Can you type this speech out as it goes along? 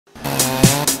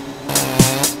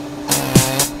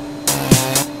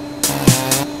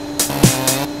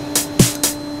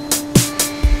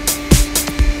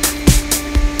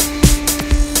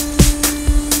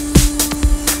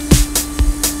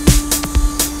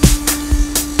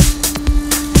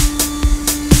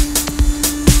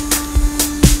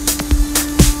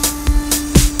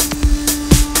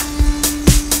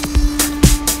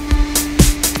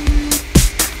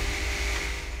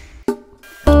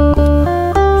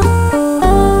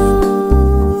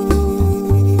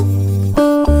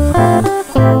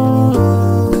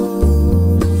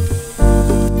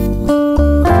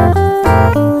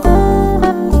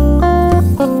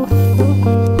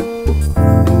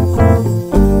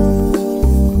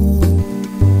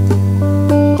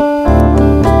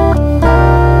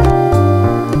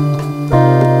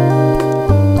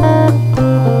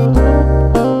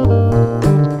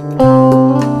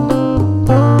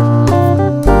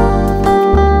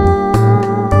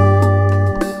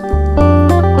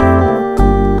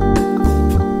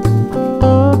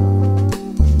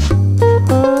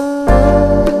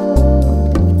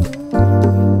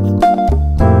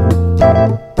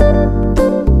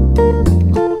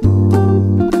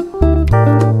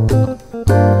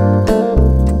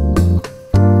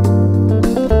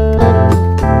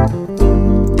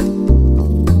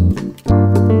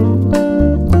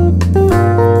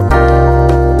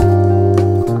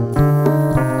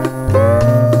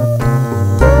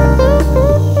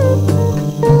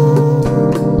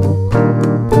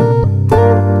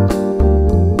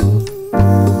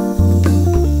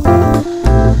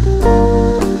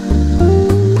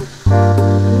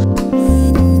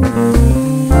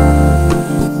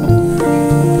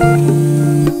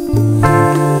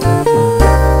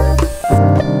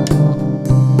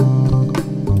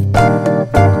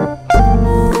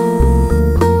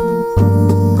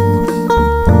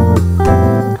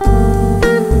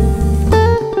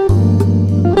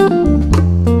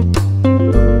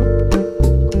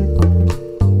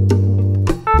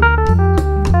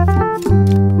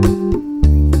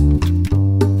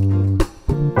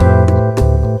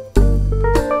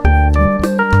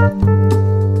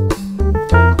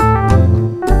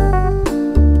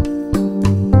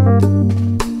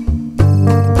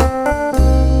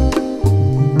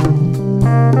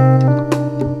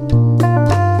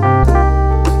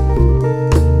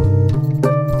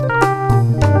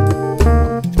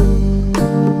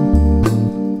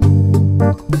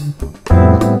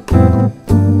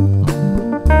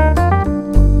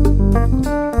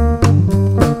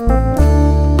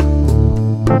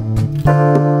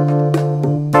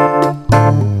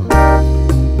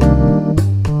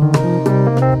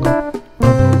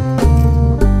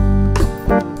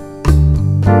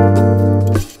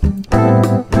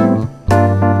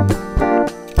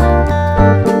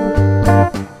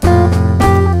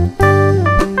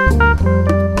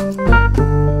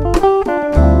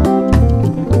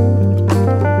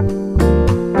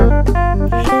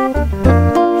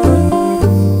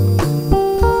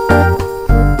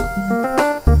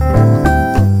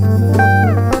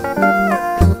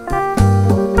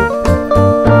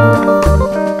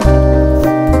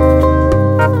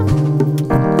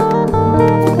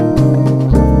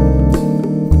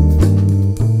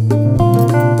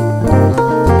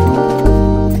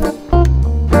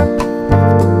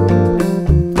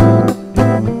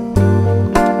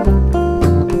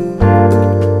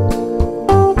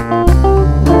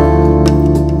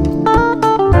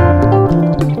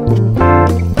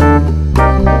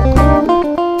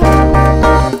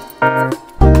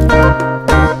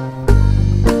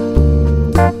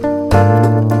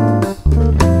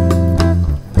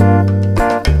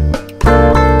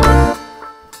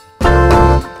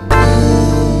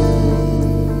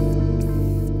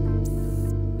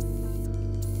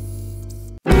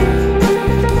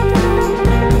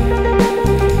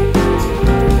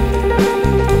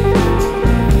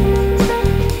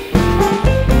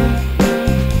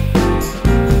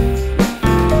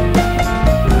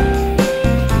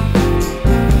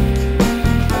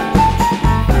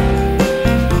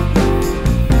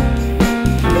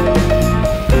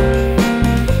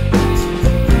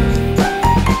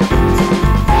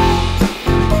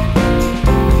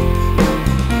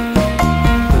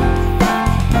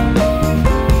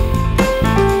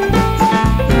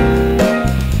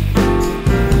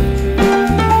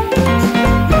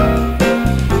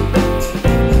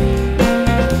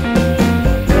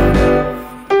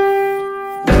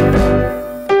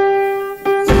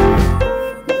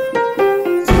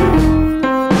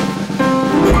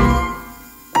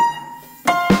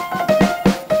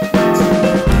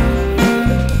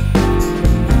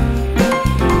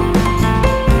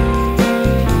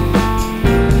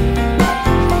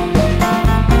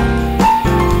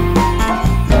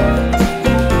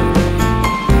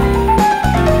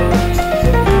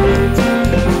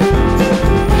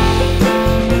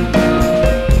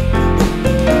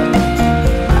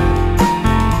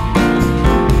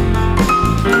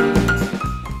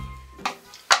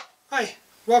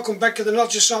Welcome back to the Not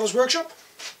Just Sawdust workshop.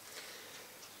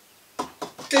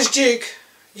 This jig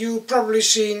you've probably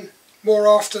seen more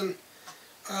often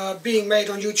being made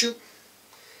on YouTube.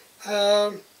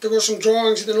 There were some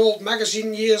drawings in an old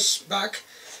magazine years back,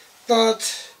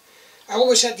 but I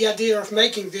always had the idea of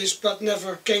making this but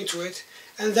never came to it.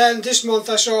 And then this month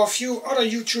I saw a few other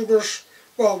YouTubers,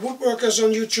 well, woodworkers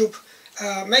on YouTube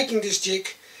making this jig,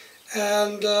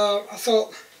 and I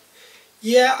thought,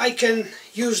 yeah, I can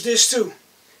use this too.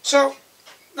 So,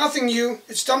 nothing new,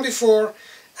 it's done before,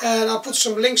 and I'll put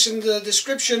some links in the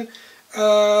description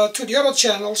to the other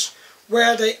channels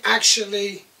where they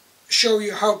actually show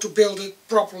you how to build it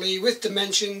properly with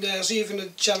dimension. There's even a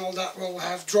channel that will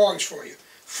have drawings for you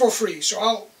for free, so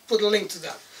I'll put a link to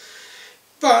that.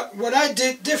 But what I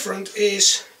did different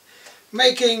is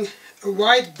making a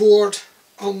white board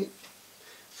on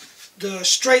the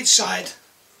straight side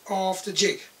of the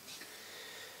jig.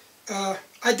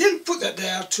 I didn't put that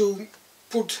there to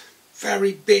put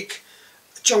very big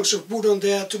chunks of wood on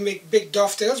there to make big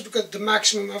dovetails, because the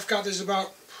maximum I've got is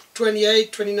about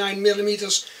 28-29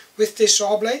 millimeters with this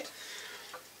saw blade.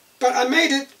 But I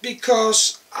made it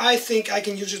because I think I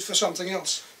can use it for something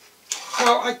else.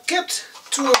 Now I kept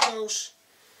two of those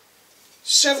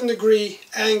 7-degree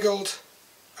angled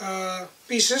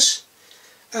pieces,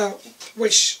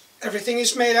 which everything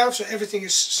is made out of, so everything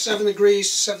is 7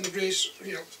 degrees,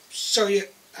 you know, so you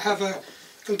have a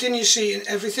continuity in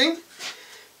everything.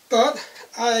 But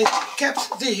I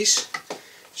kept these,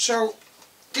 so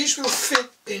these will fit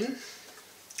in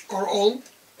or on,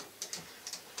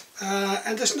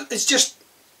 and it's just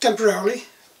temporarily.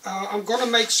 I'm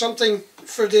gonna make something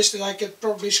for this that I could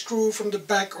probably screw from the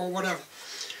back or whatever.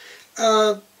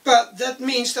 But that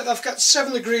means that I've got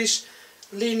 7 degrees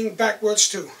leaning backwards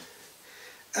too.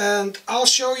 And I'll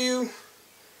show you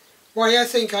why I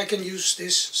think I can use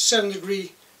this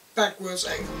 7-degree backwards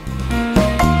angle.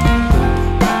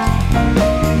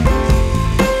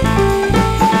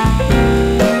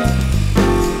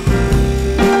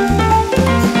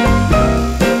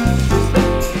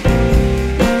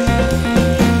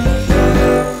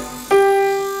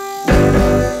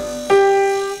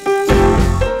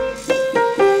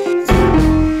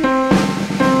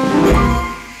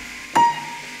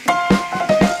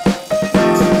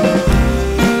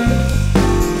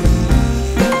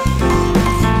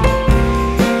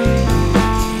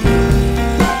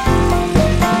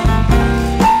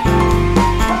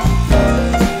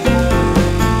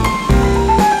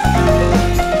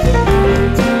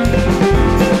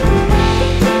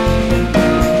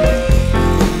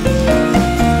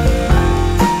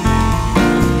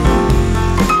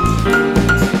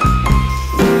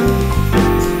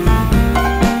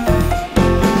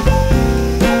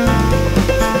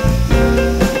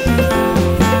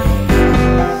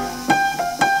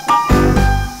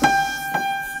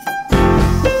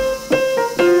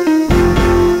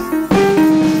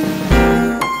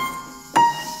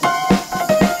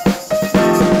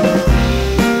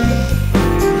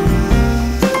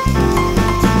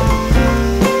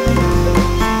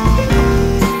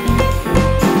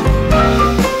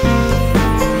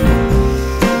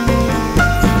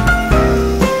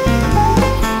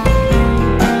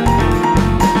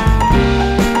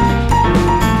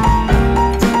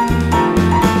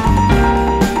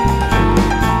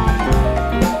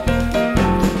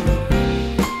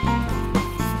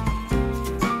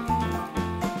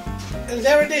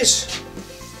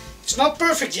 It's not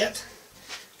perfect yet.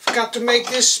 Forgot to make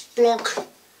this block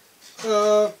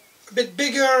a bit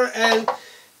bigger and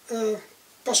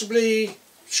possibly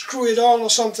screw it on or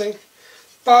something.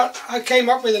 But I came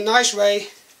up with a nice way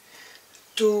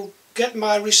to get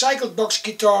my recycled box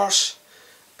guitars,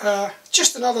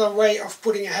 just another way of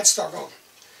putting a headstock on.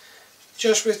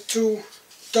 Just with 2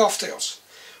 dovetails.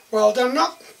 Well, they're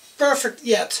not perfect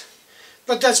yet,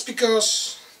 but that's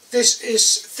because this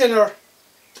is thinner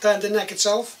than the neck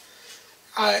itself.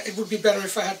 It would be better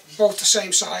if I had both the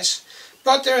same size.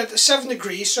 But they're at 7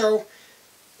 degrees, so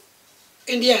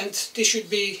in the end this should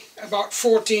be about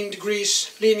 14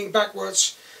 degrees leaning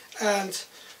backwards, and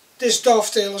this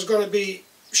dovetail is going to be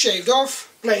shaved off,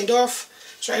 planed off,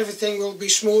 so everything will be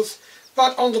smooth.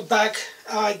 But on the back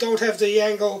I don't have the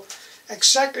angle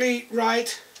exactly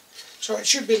right, so it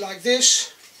should be like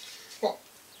this. Well,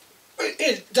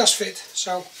 it does fit,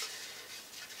 so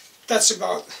that's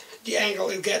about the angle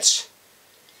it gets.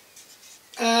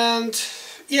 And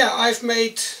yeah, I've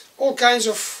made all kinds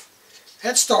of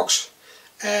headstocks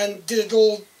and did it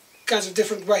all kinds of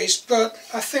different ways, but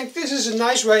I think this is a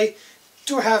nice way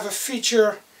to have a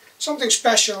feature, something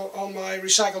special on my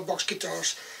recycled box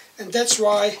guitars, and that's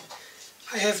why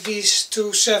I have these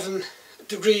 2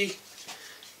 7-degree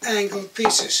angle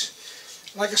pieces.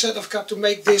 Like I said, I've got to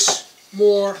make this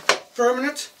more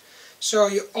permanent, so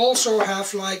you also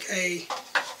have like a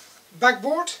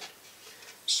backboard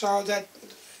so that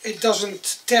it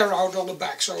doesn't tear out on the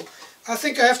back. So I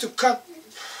think I have to cut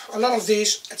a lot of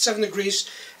these at 7 degrees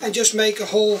and just make a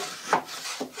whole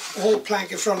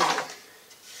plank in front of it.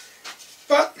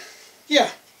 But yeah,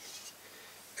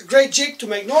 a great jig to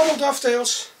make normal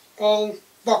dovetails on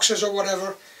boxes or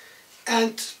whatever,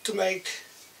 and to make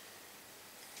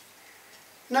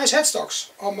nice headstocks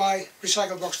on my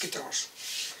recycled box guitars.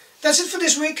 That's it for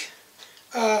this week.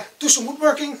 Do some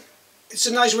woodworking. It's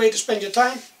a nice way to spend your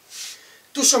time.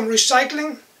 Do some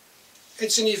recycling.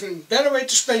 It's an even better way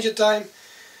to spend your time.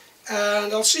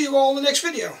 And I'll see you all in the next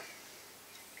video.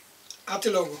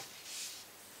 Até logo.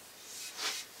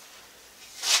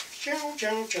 Ciao,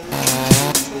 ciao,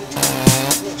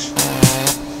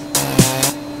 ciao.